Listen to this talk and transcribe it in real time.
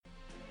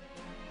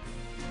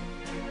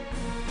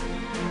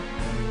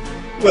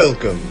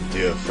Welcome,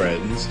 dear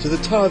friends, to the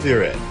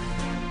Taviren,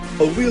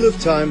 a Wheel of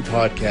Time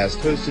podcast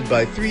hosted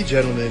by three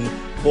gentlemen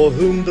for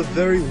whom the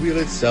very wheel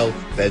itself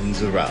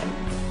bends around.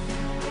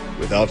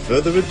 Without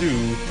further ado,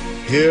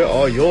 here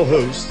are your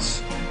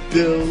hosts,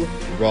 Bill,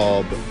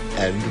 Rob,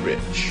 and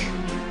Rich.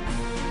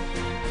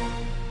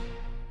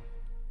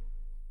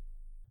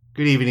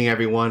 Good evening,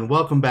 everyone.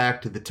 Welcome back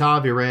to the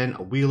Taviren,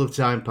 a Wheel of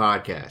Time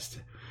podcast.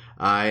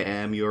 I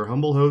am your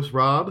humble host,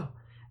 Rob.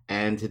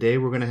 And today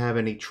we're going to have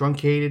a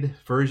truncated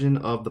version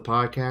of the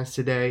podcast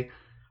today.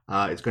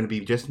 It's going to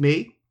be just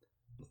me.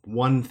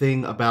 One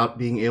thing about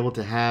being able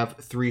to have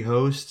three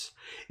hosts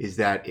is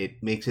that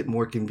it makes it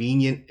more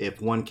convenient.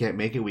 If one can't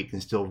make it, we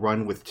can still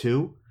run with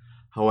two.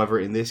 However,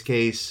 in this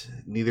case,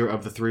 neither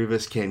of the three of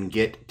us can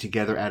get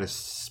together at a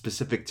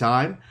specific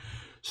time.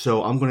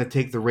 So I'm going to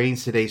take the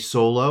reins today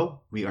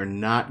solo. We are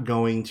not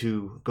going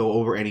to go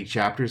over any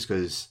chapters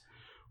because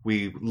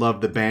we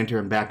love the banter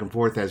and back and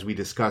forth as we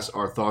discuss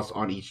our thoughts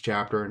on each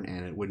chapter,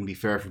 and it wouldn't be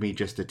fair for me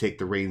just to take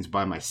the reins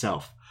by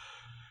myself.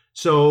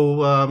 So,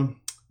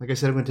 like I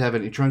said, I'm going to have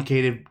an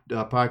truncated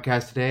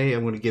podcast today.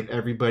 I'm going to give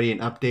everybody an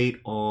update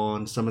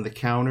on some of the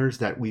counters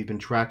that we've been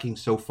tracking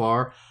so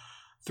far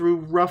through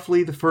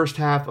roughly the first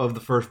half of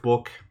the first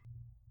book.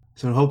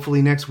 So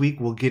hopefully next week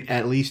we'll get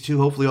at least two,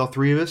 hopefully all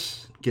three of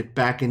us, get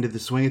back into the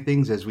swing of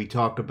things as we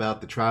talk about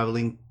the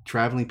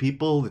traveling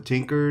people, the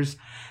Tinkers,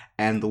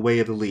 and the Way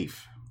of the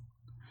Leaf.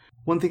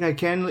 One thing I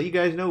can let you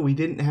guys know, we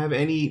didn't have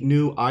any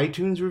new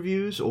iTunes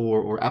reviews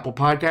or Apple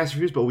Podcast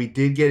reviews, but we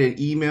did get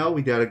an email.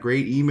 We got a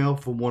great email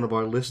from one of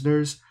our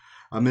listeners,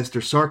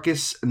 Mr.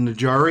 Sarkis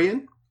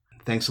Najarian.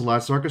 Thanks a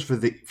lot, Sarkis, for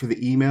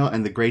the email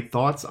and the great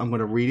thoughts. I'm going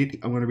to read it.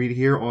 I'm going to read it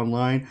here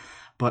online,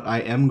 but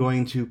I am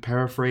going to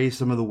paraphrase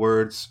some of the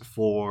words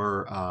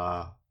for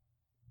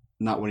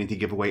not wanting to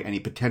give away any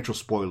potential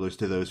spoilers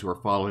to those who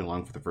are following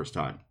along for the first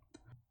time.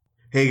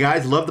 Hey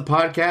guys, love the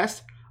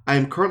podcast. I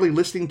am currently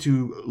listening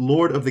to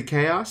Lord of the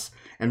Chaos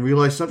and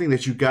realized something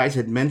that you guys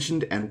had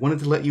mentioned and wanted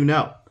to let you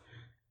know.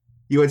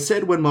 You had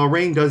said when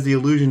Moiraine does the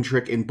illusion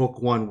trick in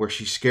Book 1 where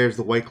she scares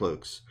the White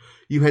Cloaks.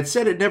 You had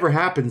said it never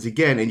happens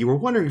again and you were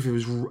wondering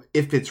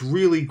if it's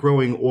really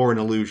growing or an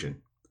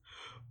illusion.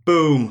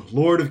 Boom,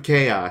 Lord of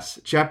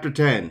Chaos, Chapter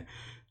 10.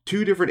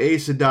 Two different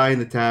Aes Sedai in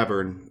the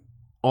tavern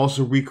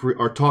also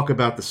talk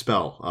about the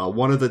spell.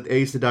 One of the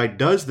Aes Sedai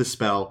does the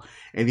spell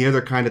and the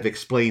other kind of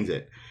explains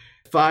it.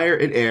 Fire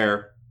and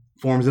air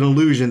forms an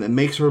illusion that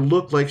makes her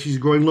look like she's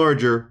growing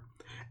larger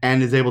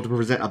and is able to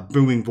present a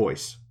booming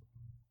voice.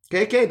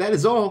 Okay, that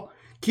is all.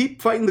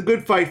 Keep fighting the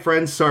good fight,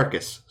 friends,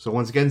 Sarkis. So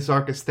once again,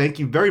 Sarkis, thank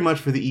you very much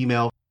for the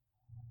email.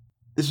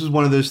 This was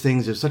one of those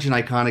things, there's such an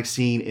iconic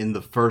scene in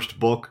the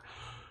first book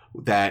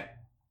that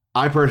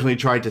I personally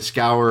tried to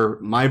scour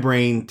my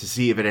brain to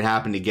see if it had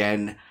happened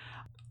again.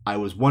 I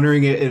was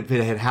wondering if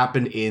it had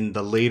happened in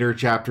the later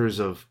chapters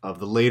of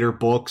the later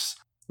books.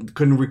 We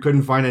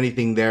couldn't find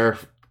anything there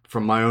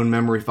from my own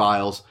memory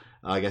files.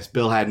 I guess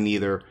Bill hadn't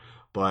either,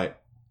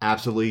 but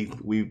absolutely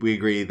we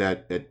agree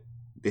that it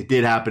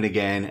did happen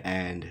again,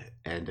 and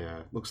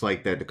looks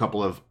like that a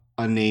couple of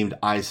unnamed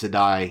Aes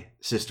Sedai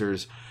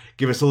sisters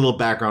give us a little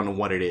background on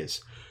what it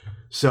is.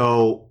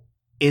 So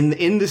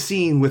in the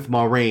scene with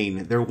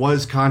Moiraine, there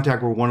was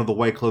contact where one of the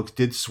White Cloaks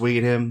did swing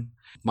at him.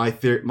 My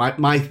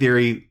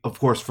theory, of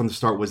course, from the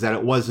start was that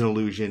it was an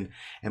illusion,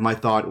 and my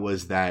thought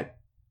was that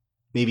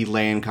maybe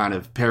Lan kind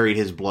of parried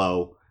his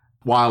blow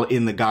while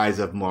in the guise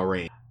of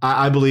Moiraine.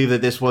 I believe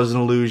that this was an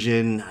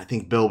illusion. I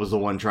think Bill was the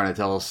one trying to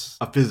tell us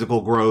a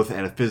physical growth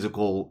and a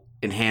physical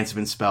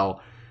enhancement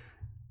spell.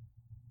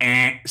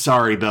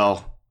 Sorry,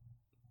 Bill.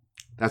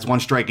 That's one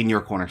strike in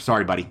your corner.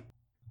 Sorry, buddy.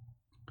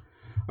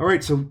 All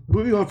right, so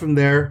moving on from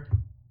there,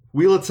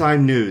 Wheel of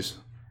Time news.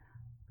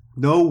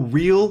 No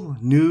real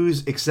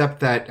news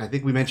except that I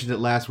think we mentioned it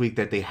last week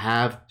that they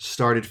have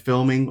started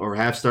filming or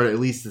have started at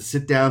least the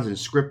sit-downs and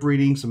script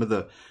reading, some of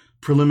the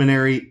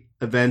preliminary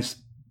events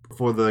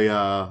for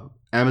the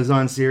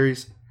Amazon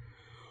series.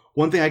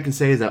 One thing I can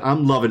say is that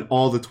I'm loving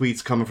all the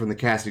tweets coming from the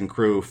cast and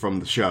crew from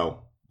the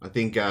show. I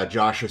think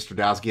Josh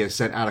Stradowski has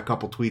sent out a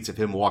couple tweets of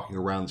him walking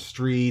around the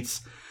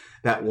streets.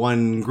 That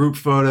one group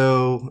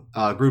photo,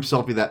 group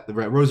selfie that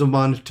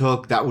Rosamund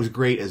took, that was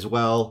great as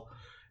well.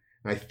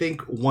 I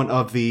think one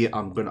of the,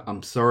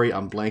 I'm sorry,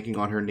 I'm blanking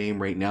on her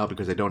name right now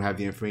because I don't have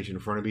the information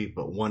in front of me,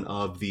 but one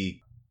of the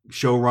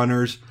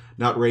showrunners,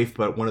 not Rafe,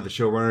 but one of the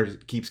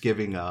showrunners keeps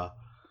giving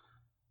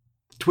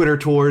Twitter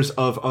tours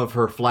of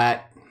her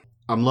flat.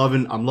 I'm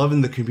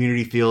loving the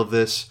community feel of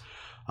this.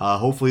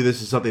 Hopefully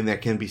this is something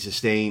that can be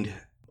sustained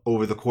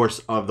over the course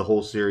of the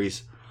whole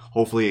series.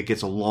 Hopefully it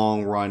gets a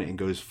long run and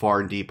goes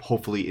far and deep,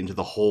 hopefully into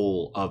the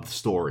whole of the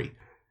story.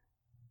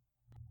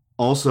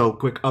 Also,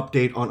 quick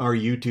update on our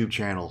YouTube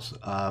channels.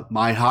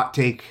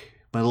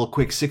 My little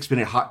quick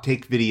 6-minute hot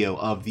take video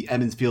of the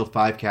Emmonsfield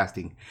 5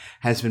 casting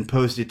has been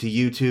posted to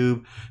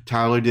YouTube.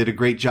 Tyler did a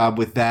great job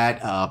with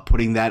that,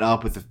 putting that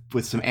up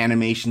with some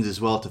animations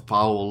as well to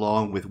follow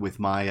along with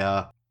my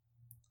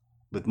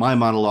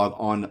monologue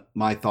on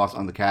my thoughts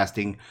on the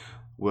casting.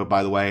 Well,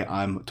 by the way,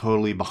 I'm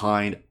totally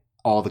behind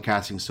all the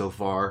casting so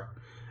far.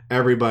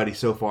 everybody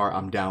so far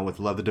I'm down with.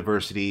 Love the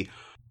diversity.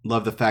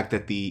 Love the fact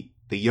that the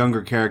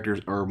younger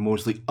characters are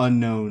mostly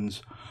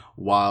unknowns,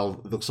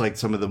 while it looks like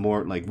some of the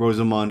more, like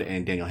Rosamund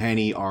and Daniel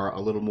Hannay, are a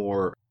little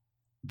more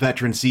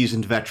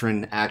seasoned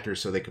veteran actors,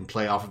 so they can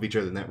play off of each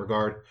other in that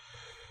regard.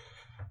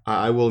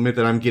 I will admit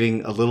that I'm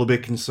getting a little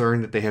bit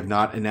concerned that they have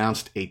not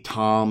announced a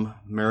Tom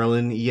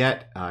Merrilin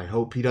yet. I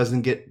hope he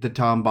doesn't get the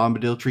Tom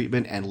Bombadil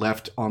treatment and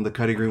left on the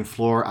cutting room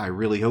floor. I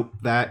really hope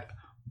that.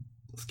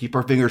 Let's keep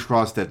our fingers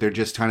crossed that they're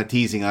just kind of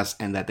teasing us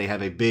and that they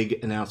have a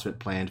big announcement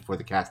planned for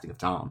the casting of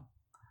Tom.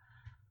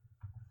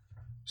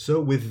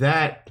 So with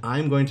that,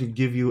 I'm going to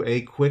give you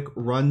a quick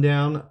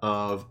rundown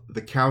of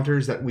the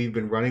counters that we've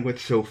been running with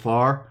so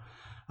far.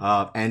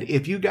 And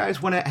if you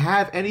guys want to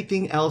have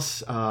anything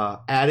else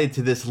added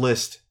to this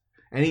list,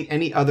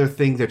 any other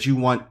things that you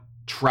want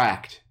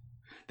tracked,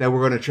 that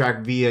we're going to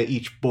track via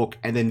each book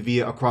and then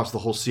via across the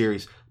whole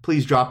series,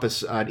 please drop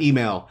us an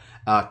email,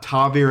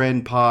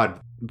 tavirenpod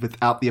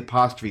without the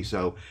apostrophe,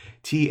 so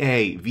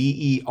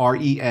TAVERENPOD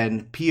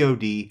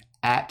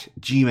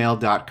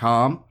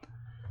 @gmail.com.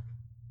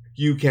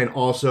 You can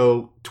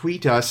also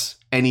tweet us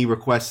any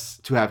requests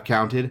to have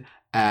counted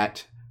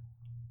at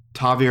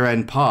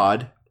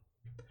tavirenpod.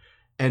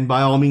 And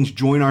by all means,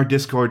 join our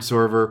Discord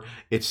server.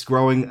 It's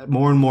growing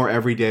more and more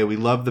every day. We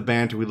love the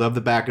banter. We love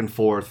the back and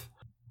forth.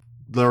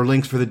 Our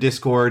links for the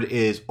Discord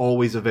is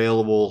always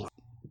available.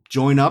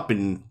 Join up,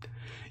 and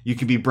you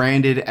can be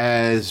branded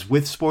as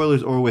with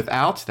spoilers or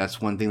without.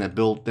 That's one thing that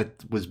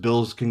was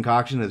Bill's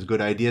concoction. That's a good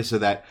idea, so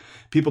that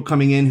people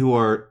coming in who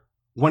are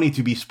wanting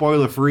to be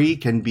spoiler-free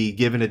can be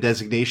given a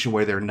designation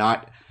where they're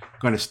not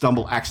going to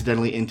stumble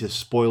accidentally into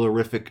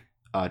spoilerific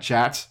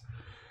chats.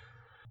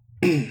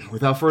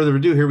 Without further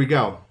ado, here we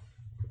go.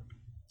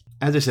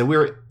 As I said,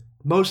 we're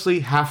mostly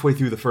halfway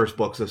through the first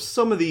book, so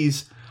some of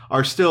these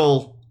are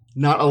still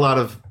not a lot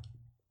of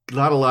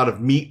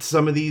meat,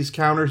 some of these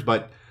counters,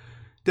 but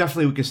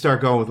definitely we can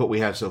start going with what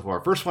we have so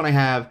far. First one I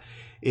have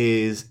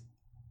is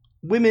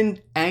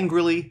women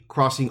angrily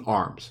crossing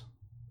arms.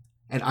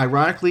 And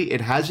ironically, it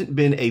hasn't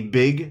been a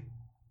big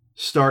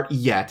start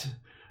yet.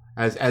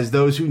 As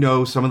those who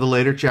know some of the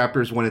later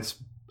chapters, when it's,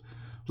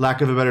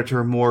 lack of a better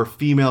term, more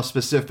female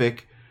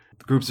specific,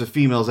 groups of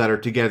females that are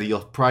together,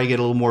 you'll probably get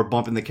a little more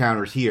bump in the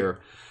counters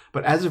here.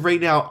 But as of right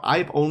now,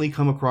 I've only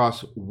come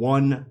across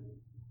one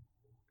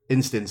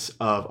instance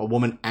of a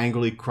woman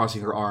angrily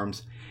crossing her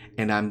arms,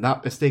 and I'm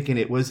not mistaken,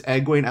 it was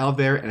Egwene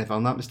Alver, and if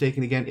I'm not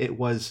mistaken again, it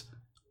was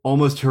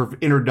almost her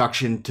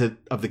introduction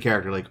of the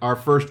character. Like, our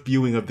first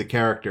viewing of the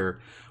character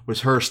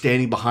was her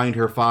standing behind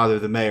her father,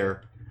 the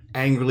mayor,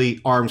 angrily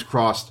arms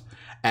crossed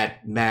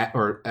at Matt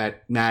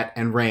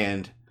and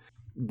Rand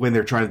when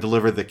they're trying to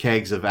deliver the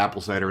kegs of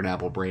apple cider and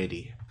apple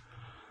brandy.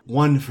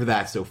 One for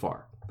that so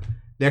far.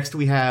 Next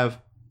we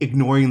have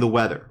ignoring the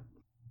weather.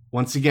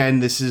 Once again,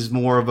 this is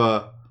more of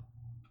a,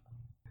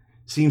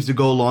 seems to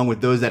go along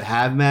with those that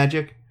have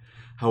magic.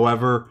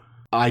 However,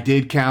 I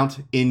did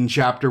count in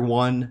chapter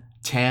 1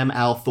 Tam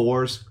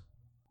al'Thor's.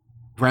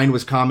 Rand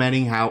was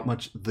commenting how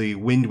much the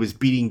wind was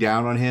beating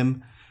down on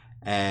him,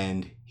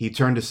 and he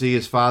turned to see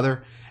his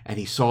father, and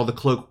he saw the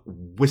cloak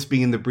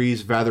wisping in the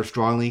breeze rather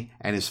strongly,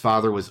 and his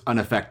father was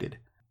unaffected.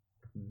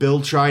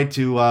 Bill tried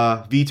to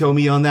veto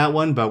me on that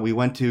one, but we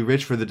went to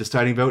Rich for the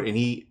deciding vote, and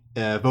he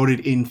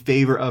voted in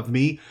favor of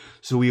me.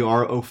 So we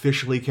are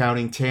officially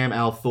counting Tam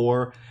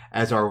al'Thor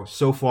as our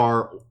so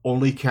far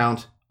only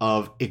count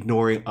of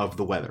ignoring of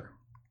the weather.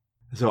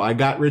 So I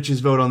got Rich's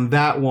vote on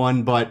that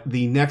one, but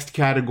the next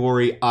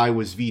category I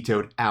was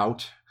vetoed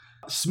out.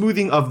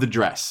 Smoothing of the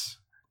dress.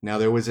 Now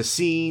there was a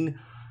scene,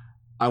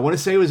 I want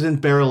to say it was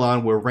in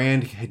Barillon, where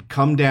Rand had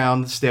come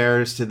down the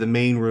stairs to the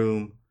main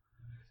room,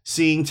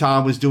 seeing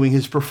Tom was doing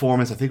his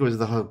performance. I think it was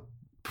the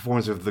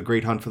performance of The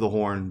Great Hunt for the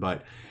Horn,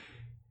 but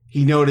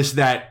he noticed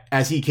that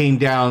as he came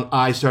down,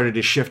 eyes started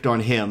to shift on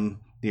him.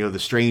 You know, the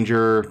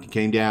stranger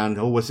came down.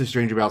 Oh, what's this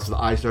stranger about? So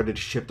the eyes started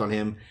to shift on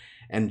him.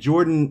 And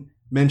Jordan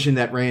mentioned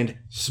that Rand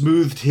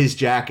smoothed his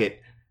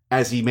jacket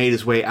as he made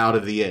his way out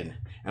of the inn.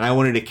 And I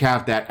wanted to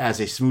count that as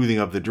a smoothing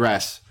of the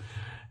dress.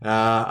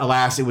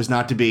 Alas, it was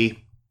not to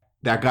be.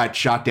 That got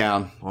shot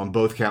down on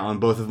both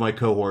of my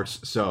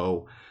cohorts.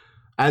 So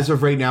as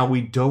of right now,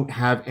 we don't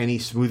have any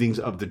smoothings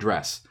of the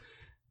dress.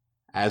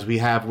 As we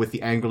have with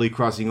the angrily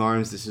crossing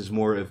arms, this is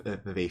more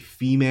of a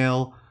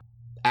female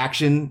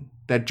action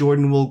that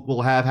Jordan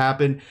will have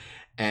happen.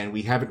 And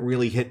we haven't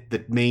really hit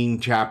the main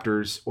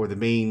chapters or the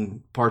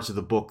main parts of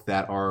the book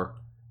that are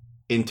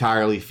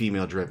entirely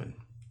female driven.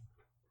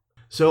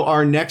 So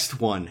our next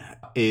one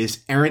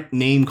is errant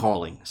name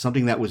calling,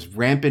 something that was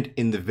rampant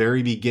in the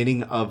very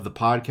beginning of the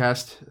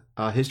podcast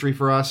history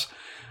for us,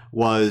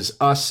 was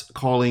us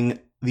calling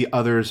the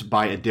others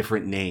by a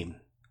different name.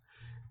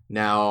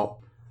 Now,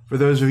 for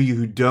those of you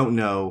who don't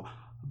know,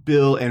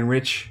 Bill and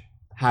Rich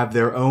have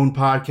their own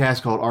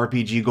podcast called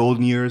RPG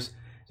Golden Years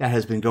that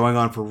has been going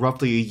on for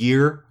roughly a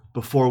year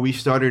before we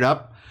started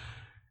up.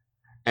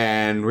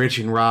 And Rich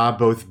and Rob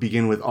both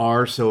begin with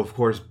R, so of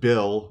course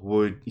Bill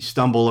would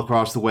stumble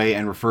across the way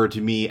and refer to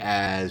me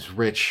as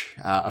Rich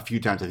a few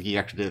times. I think he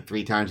actually did it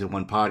 3 times in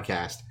one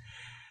podcast.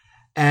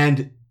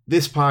 And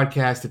this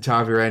podcast, The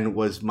Taviren,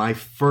 was my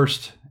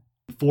first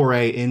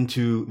foray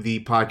into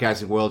the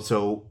podcasting world.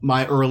 So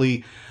my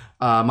early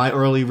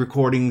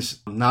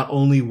recordings not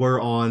only were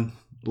on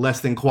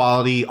less than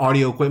quality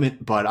audio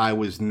equipment, but I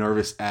was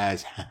nervous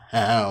as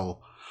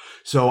hell.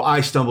 So I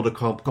stumbled a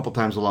couple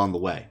times along the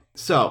way.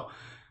 So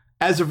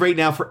as of right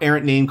now, for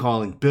errant name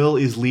calling, Bill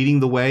is leading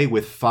the way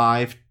with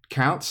 5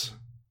 counts.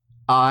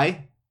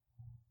 I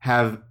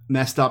have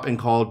messed up and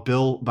called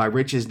Bill by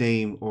Rich's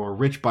name or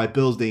Rich by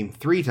Bill's name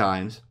 3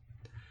 times.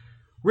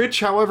 Rich,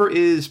 however,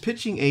 is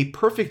pitching a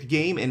perfect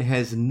game and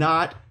has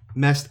not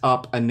messed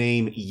up a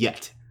name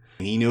yet.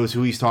 He knows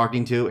who he's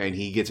talking to, and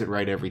he gets it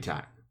right every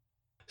time.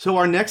 So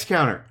our next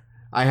counter,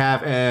 I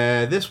have,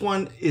 this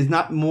one is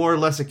not more or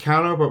less a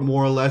counter, but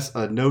more or less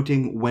a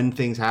noting when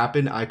things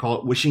happen. I call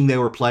it wishing they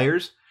were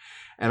players.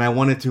 And I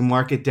wanted to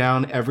mark it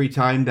down every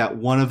time that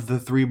one of the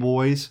 3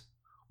 boys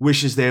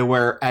wishes they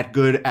were as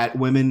good at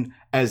women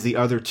as the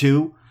other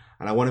 2.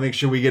 And I want to make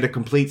sure we get a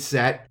complete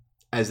set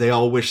as they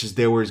all wish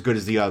they were as good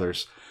as the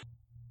others.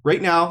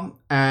 Right now,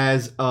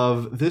 as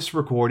of this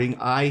recording,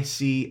 I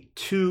see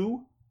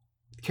 2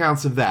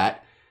 counts of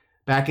that.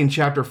 Back in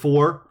chapter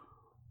 4,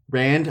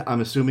 Rand, I'm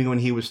assuming when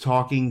he was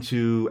talking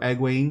to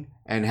Egwene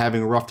and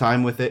having a rough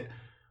time with it,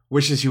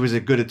 wishes he was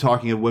as good at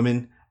talking to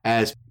women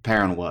as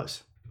Perrin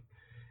was.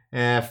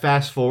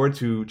 Fast forward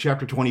to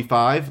chapter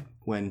 25,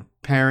 when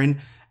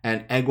Perrin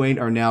and Egwene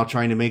are now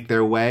trying to make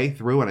their way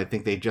through, and I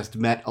think they just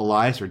met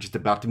Elias, or just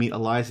about to meet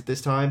Elias at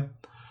this time.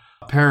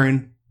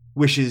 Perrin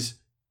wishes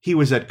he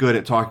was that good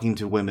at talking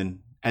to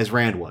women as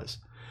Rand was.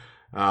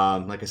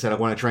 Like I said, I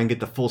want to try and get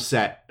the full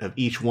set of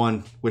each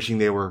one wishing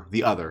they were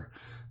the other.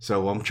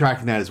 So I'm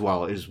tracking that as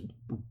well. It is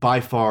by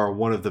far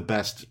one of the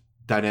best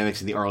dynamics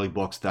in the early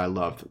books that I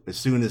loved. As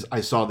soon as I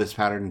saw this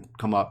pattern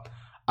come up,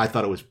 I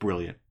thought it was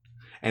brilliant.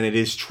 And it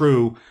is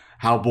true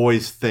how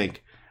boys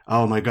think,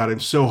 oh my God, I'm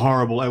so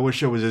horrible. I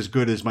wish I was as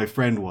good as my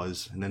friend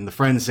was. And then the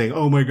friend saying,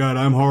 oh my God,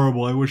 I'm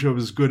horrible. I wish I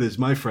was as good as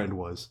my friend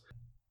was.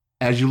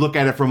 As you look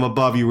at it from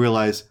above, you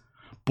realize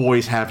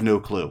boys have no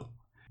clue.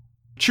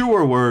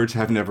 Truer words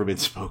have never been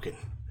spoken.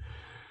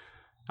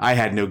 I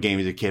had no game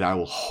as a kid. I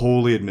will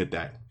wholly admit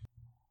that.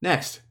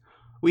 Next,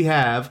 we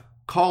have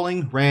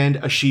calling Rand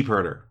a sheep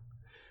herder.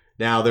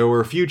 Now, there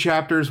were a few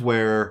chapters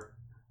where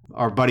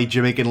our buddy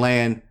Jamaican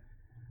Lan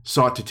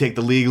sought to take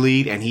the league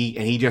lead, and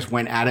he just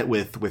went at it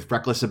with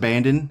reckless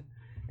abandon.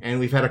 And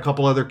we've had a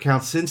couple other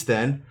counts since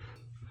then.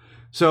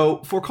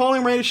 So, for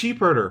calling Rand a sheep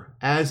herder,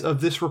 as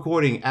of this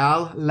recording,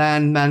 Al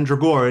Lan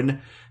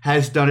Mandragoran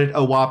has done it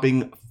a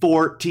whopping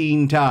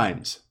 14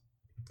 times.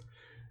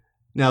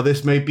 Now,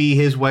 this might be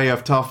his way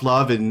of tough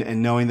love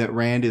and knowing that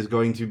Rand is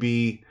going to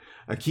be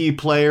a key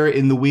player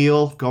in the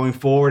wheel going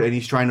forward, and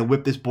he's trying to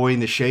whip this boy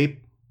into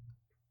shape.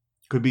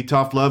 Could be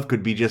tough love,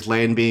 could be just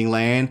Lan being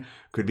Lan,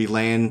 could be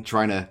Lan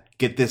trying to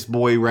get this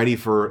boy ready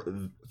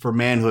for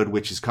manhood,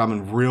 which is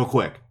coming real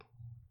quick.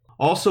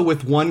 Also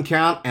with 1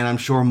 count, and I'm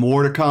sure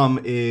more to come,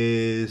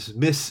 is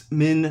Miss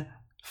Min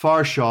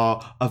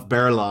Farshaw of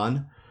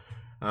Baerlon.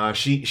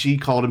 She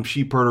called him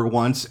sheep herder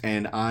once,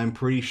 and I'm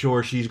pretty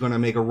sure she's going to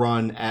make a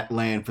run at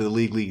Lan for the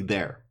league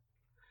there.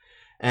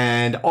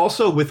 And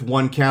also with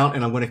 1 count,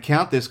 and I'm going to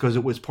count this because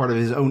it was part of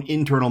his own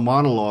internal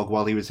monologue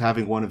while he was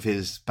having one of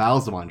his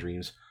Balzaman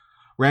dreams,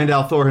 Rand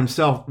al'Thor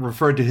himself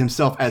referred to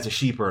himself as a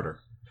sheep herder.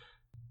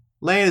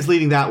 Lan is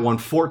leading that one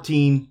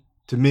 14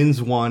 to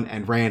Min's 1,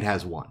 and Rand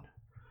has 1.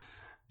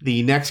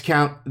 The next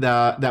count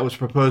that was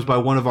proposed by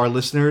one of our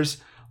listeners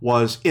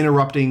was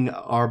interrupting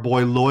our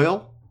boy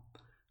Loyal.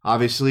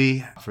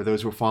 Obviously, for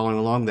those who are following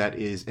along, that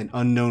is an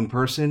unknown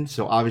person,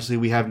 so obviously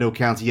we have no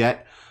counts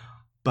yet,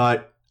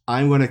 but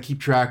I'm going to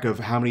keep track of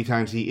how many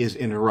times he is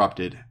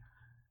interrupted,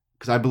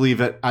 because I believe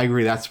that, I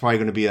agree, that's probably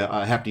going to be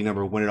a hefty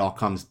number when it all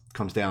comes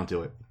down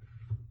to it.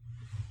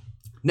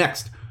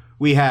 Next,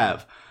 we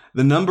have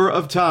the number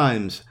of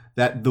times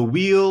that the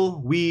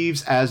wheel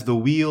weaves as the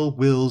wheel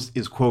wills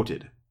is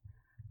quoted.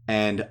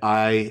 And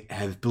I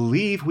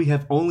believe we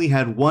have only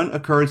had 1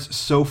 occurrence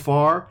so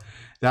far.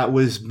 That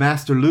was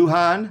Master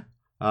Luhan,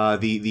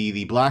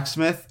 the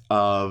blacksmith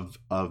of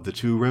the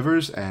 2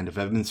 rivers and of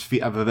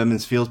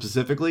Edmund's Field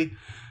specifically.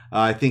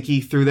 I think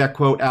he threw that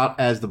quote out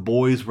as the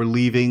boys were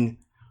leaving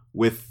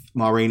with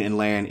Moiraine and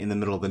Lan in the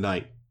middle of the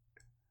night.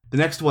 The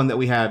next one that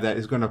we have that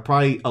is going to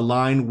probably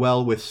align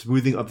well with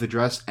smoothing of the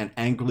dress and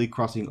angrily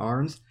crossing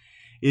arms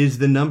is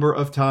the number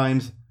of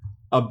times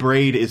a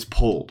braid is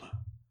pulled.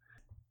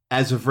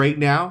 As of right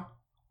now,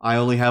 I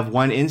only have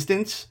 1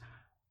 instance.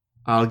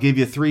 I'll give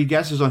you 3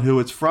 guesses on who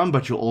it's from,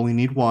 but you'll only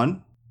need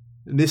 1.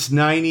 Miss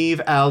Nynaeve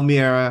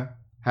Almira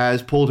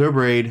has pulled her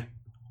braid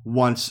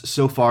once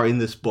so far in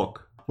this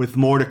book, with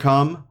more to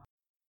come.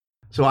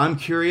 So I'm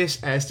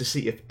curious as to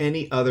see if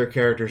any other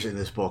characters in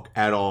this book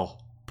at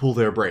all pull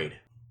their braid.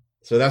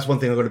 So that's one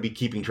thing I'm going to be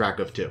keeping track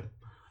of too.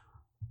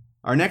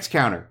 Our next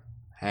counter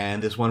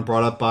And this one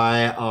brought up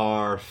by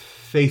our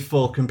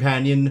faithful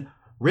companion,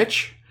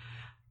 Rich.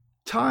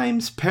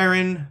 Times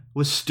Perrin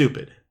was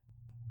stupid.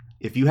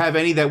 If you have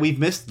any that we've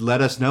missed, let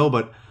us know,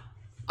 but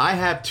I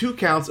have 2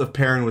 counts of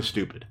Perrin was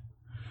stupid.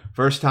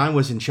 First time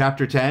was in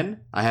Chapter 10.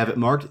 I have it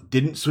marked,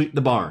 didn't sweep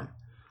the barn.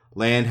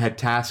 Lan had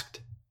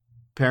tasked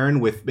Perrin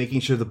with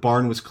making sure the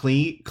barn was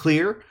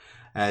clear,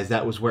 as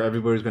that was where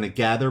everybody was going to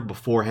gather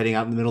before heading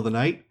out in the middle of the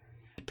night.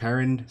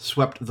 Perrin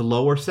swept the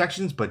lower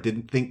sections, but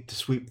didn't think to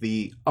sweep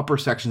the upper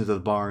sections of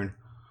the barn,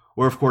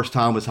 where of course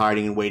Tom was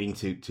hiding and waiting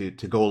to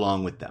go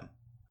along with them.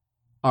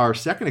 Our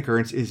second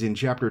occurrence is in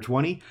Chapter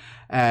 20,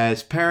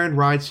 as Perrin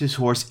rides his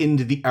horse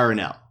into the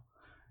Arenal.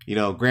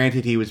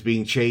 Granted he was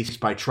being chased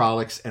by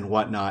Trollocs and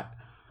whatnot,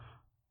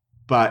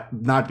 but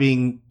not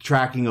being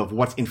tracking of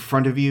what's in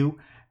front of you,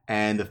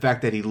 and the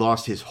fact that he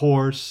lost his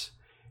horse,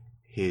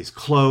 his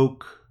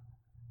cloak,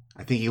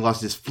 I think he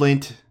lost his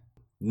flint,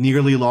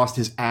 nearly lost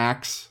his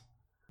axe.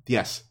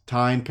 Yes,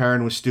 time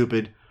Perrin was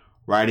stupid,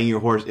 riding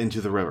your horse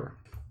into the river.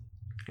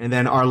 And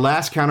then our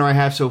last counter I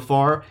have so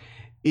far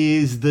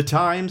is the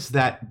times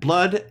that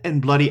blood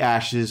and bloody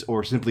ashes,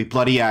 or simply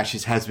bloody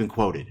ashes, has been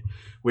quoted,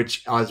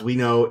 which, as we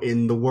know,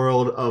 in the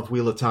world of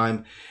Wheel of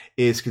Time,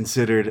 is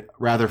considered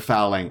rather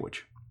foul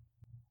language.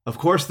 Of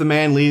course, the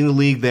man leading the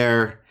league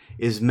there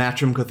is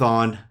Matrim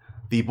Cathon,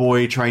 the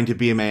boy trying to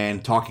be a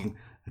man, talking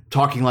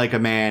like a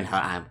man.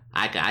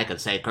 I could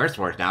say curse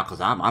words now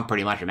because I'm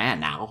pretty much a man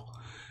now.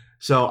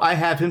 So I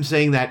have him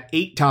saying that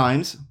 8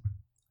 times.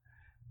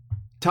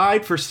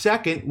 Tied for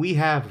second, we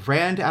have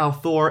Rand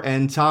al'Thor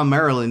and Tom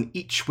Marilyn,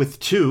 each with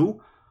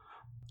 2.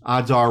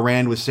 Odds are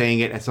Rand was saying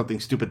it as something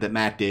stupid that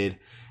Matt did,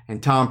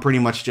 and Tom pretty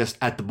much just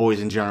at the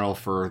boys in general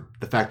for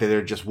the fact that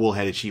they're just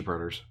wool-headed sheep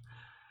herders.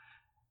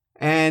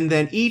 And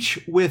then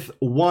each with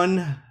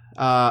 1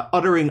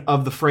 uttering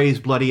of the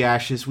phrase bloody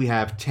ashes, we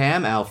have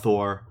Tam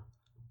al'Thor,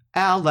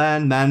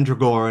 Alan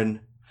Mandragoran,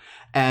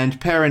 and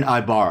Perrin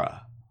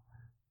Ibarra.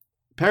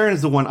 Perrin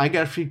is the one, I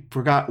actually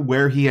forgot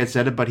where he had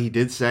said it, but he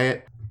did say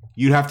it.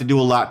 You'd have to do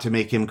a lot to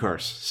make him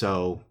curse.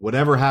 So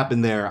whatever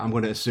happened there, I'm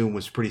going to assume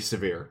was pretty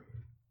severe.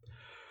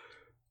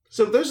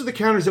 So those are the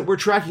counters that we're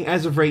tracking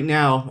as of right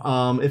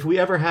now. If we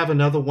ever have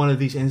another one of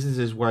these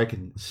instances where I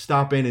can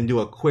stop in and do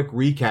a quick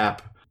recap,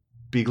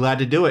 be glad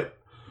to do it.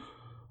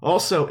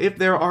 Also, if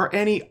there are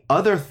any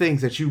other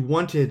things that you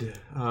wanted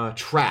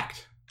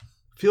tracked,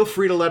 feel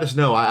free to let us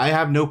know. I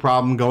have no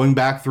problem going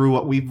back through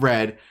what we've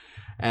read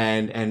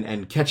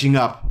and catching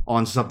up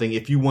on something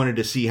if you wanted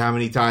to see how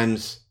many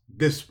times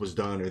this was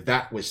done or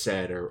that was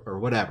said or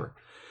whatever.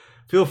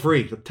 Feel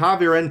free.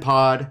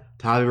 TavirenPod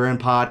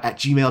at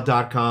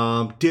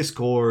gmail.com,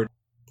 Discord.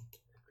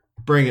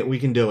 Bring it. We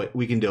can do it.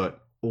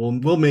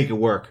 We'll make it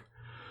work.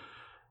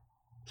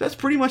 So that's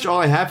pretty much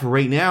all I have for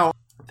right now.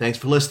 Thanks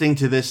for listening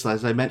to this,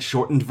 as I meant,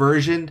 shortened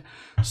version.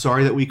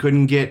 Sorry that we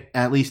couldn't get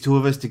at least 2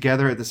 of us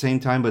together at the same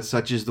time, but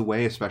such is the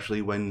way,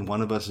 especially when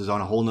one of us is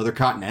on a whole nother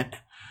continent.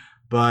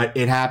 But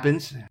it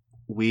happens.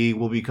 We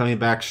will be coming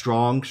back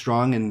strong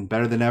and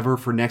better than ever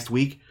for next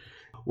week.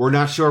 We're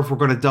not sure if we're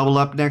going to double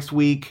up next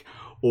week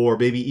or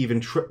maybe even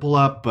triple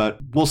up, but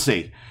we'll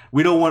see.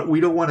 We don't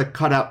want to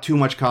cut out too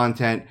much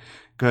content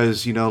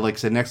because, like I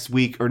said, next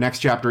week or next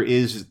chapter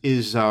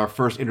is our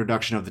first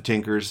introduction of the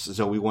Tinkers,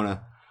 so we want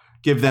to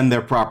give them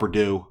their proper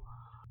due.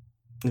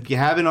 If you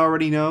haven't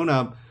already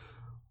known,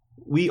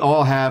 we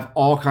all have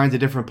all kinds of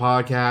different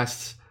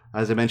podcasts.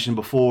 As I mentioned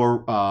before,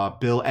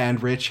 Bill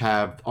and Rich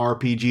have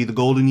RPG The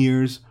Golden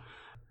Years.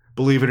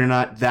 Believe it or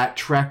not, that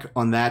trek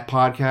on that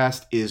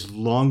podcast is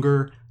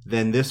longer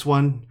than this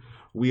one.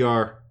 We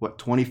are,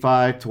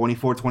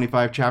 24,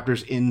 25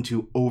 chapters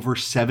into over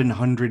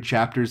 700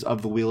 chapters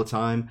of the Wheel of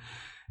Time.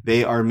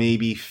 They are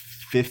maybe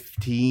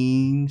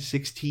 15,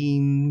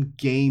 16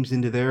 games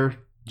into their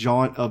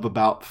jaunt of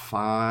about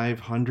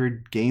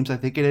 500 games, I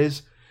think it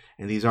is.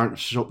 And these aren't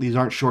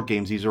short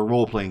games. These are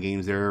role-playing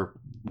games. They're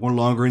more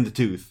longer in the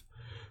tooth.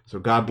 So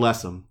God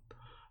bless them.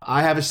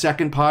 I have a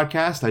second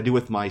podcast I do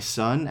with my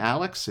son,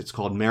 Alex. It's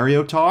called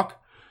Mario Talk.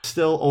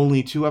 Still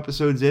only 2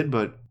 episodes in,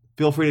 but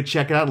feel free to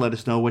check it out. Let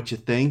us know what you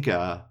think.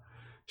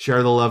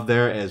 Share the love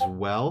there as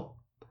well.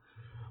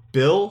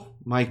 Bill,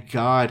 my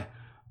God,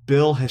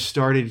 Bill has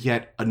started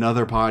yet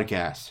another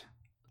podcast.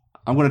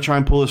 I'm going to try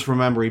and pull this from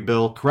memory,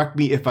 Bill. Correct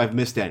me if I've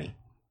missed any.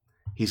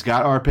 He's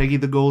got Arpeggi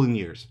The Golden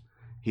Years.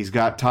 He's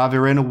got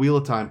ta'veren, a Wheel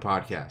of Time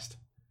podcast.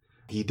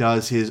 He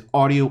does his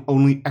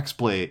audio-only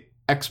X-Plays,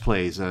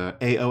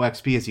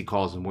 AOXP as he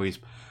calls them, where he's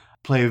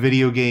play a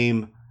video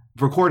game,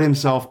 record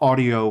himself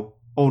audio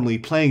only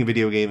playing a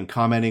video game and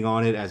commenting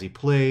on it as he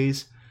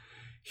plays.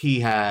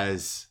 He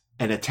has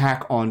an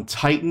Attack on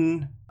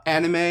Titan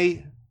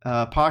anime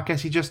podcast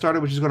he just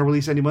started, which is going to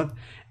release any month.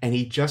 And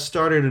he just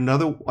started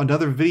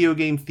another video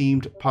game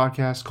themed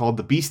podcast called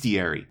The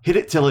Bestiary. Hit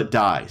It Till It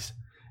Dies.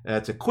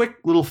 It's a quick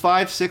little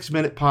 5-6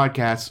 minute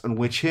podcast on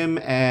which him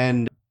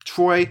and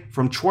Troy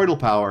from Troidal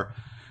Power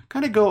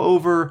kind of go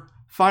over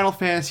Final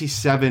Fantasy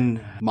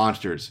VII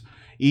monsters.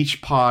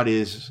 Each pod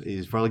is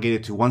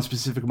relegated to one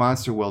specific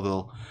monster. Well,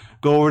 they'll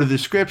go over to the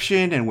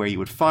description and where you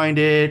would find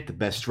it, the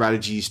best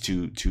strategies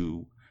to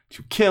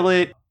kill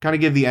it, kind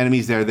of give the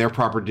enemies their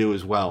proper due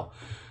as well.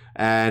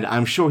 And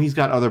I'm sure he's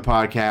got other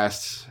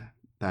podcasts.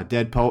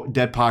 Dead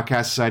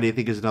Podcast Society, I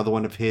think, is another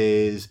one of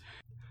his.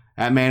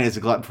 That man is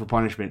a glutton for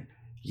punishment.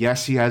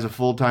 Yes, he has a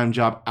full-time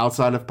job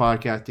outside of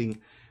podcasting.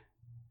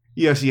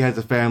 Yes, he has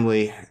a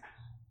family.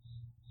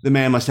 The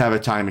man must have a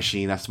time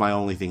machine. That's my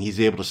only thing. He's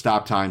able to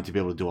stop time to be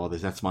able to do all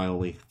this. That's my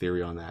only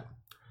theory on that.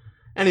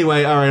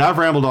 Anyway, all right, I've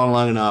rambled on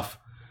long enough.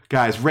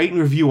 Guys, rate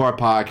and review our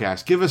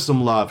podcast. Give us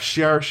some love.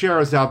 Share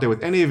us out there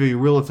with any of you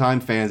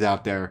real-time fans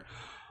out there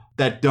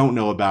that don't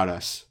know about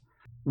us.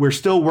 We're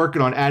still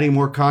working on adding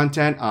more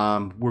content.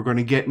 We're going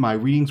to get my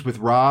Readings with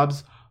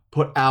Robs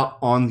put out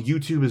on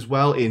YouTube as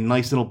well in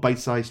nice little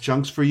bite-sized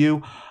chunks for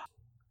you.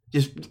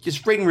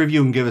 Just rate and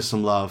review and give us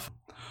some love.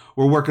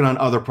 We're working on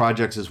other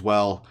projects as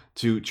well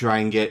to try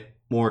and get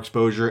more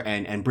exposure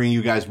and bring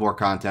you guys more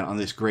content on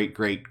this great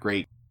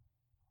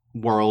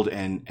world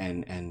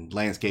and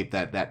landscape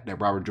that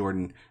Robert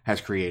Jordan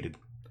has created.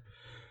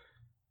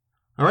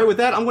 All right, with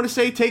that, I'm going to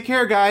say take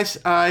care, guys.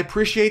 I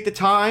appreciate the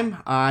time,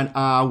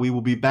 and we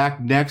will be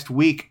back next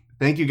week.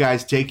 Thank you,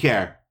 guys. Take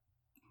care.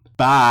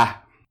 Bye.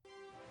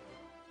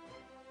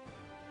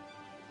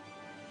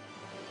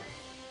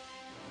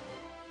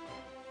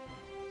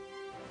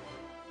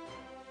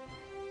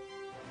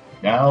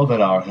 Now that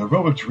our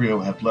heroic trio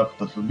have left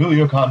the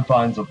familiar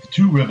confines of the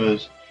two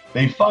rivers,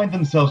 they find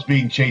themselves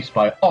being chased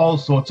by all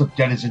sorts of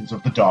denizens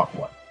of the Dark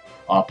One.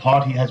 Our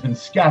party has been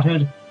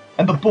scattered,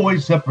 and the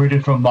boys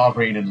separated from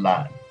Mograine and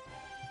Lan.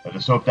 Let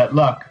us hope that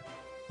luck,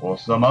 or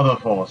some other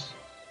force,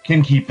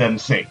 can keep them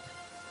safe.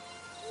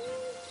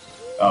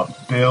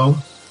 Bill?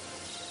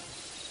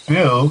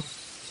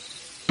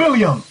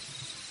 Billiam!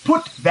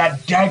 Put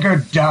that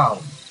dagger down!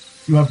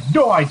 You have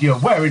no idea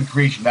where in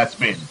creation that's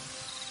been.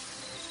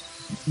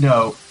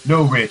 No,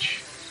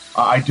 Rich.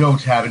 I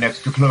don't have an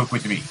extra cloak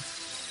with me.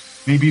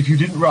 Maybe if you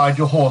didn't ride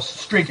your horse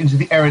straight into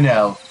the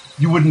Arenelle,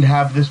 you wouldn't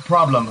have this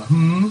problem,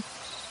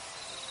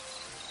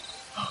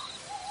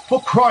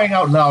 For crying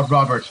out loud,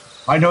 Robert,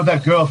 I know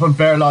that girl from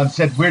Berlon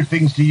said weird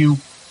things to you,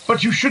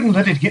 but you shouldn't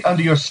let it get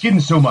under your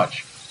skin so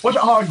much. What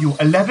are you,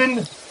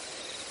 11?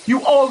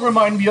 You all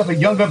remind me of a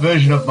younger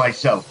version of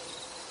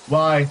myself.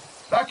 Why,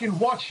 back in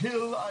Watch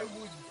Hill, I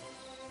would...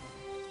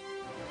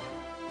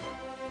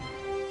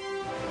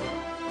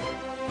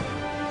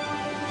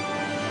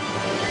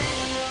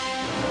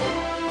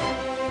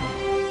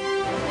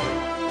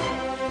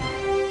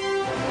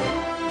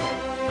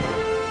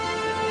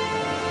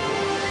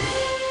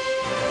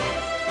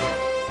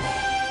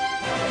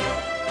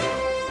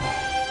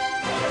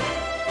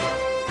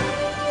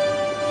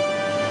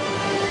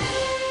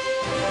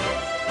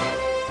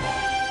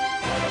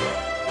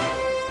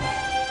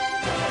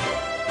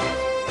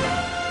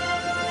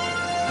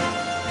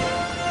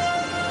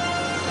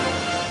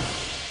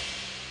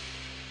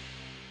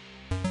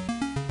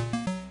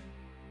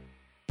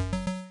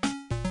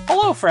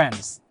 Hello,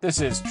 friends! This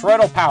is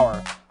Troidal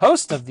Power,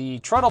 host of the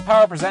Troidal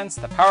Power Presents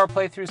the Power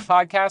Playthroughs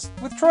podcast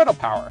with Troidal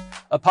Power,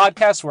 a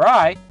podcast where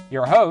I,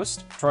 your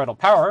host, Troidal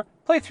Power,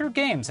 play through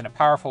games in a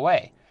powerful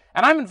way.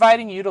 And I'm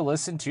inviting you to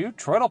listen to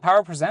Troidal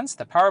Power Presents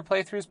the Power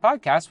Playthroughs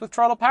podcast with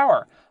Troidal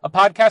Power, a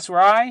podcast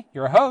where I,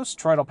 your host,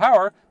 Troidal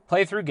Power,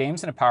 play through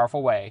games in a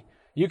powerful way.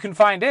 You can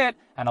find it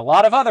and a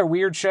lot of other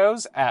weird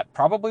shows at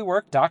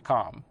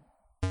probablywork.com.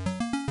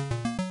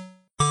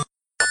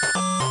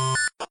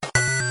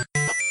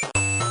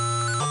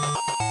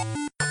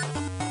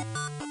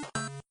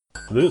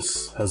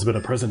 This has been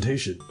a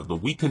presentation of the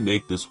We Can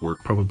Make This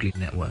Work Probably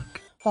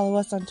Network. Follow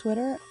us on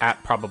Twitter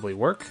At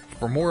probablywork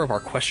For more of our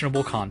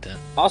questionable content.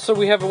 Also,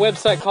 we have a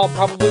website called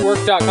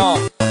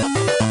probablywork.com.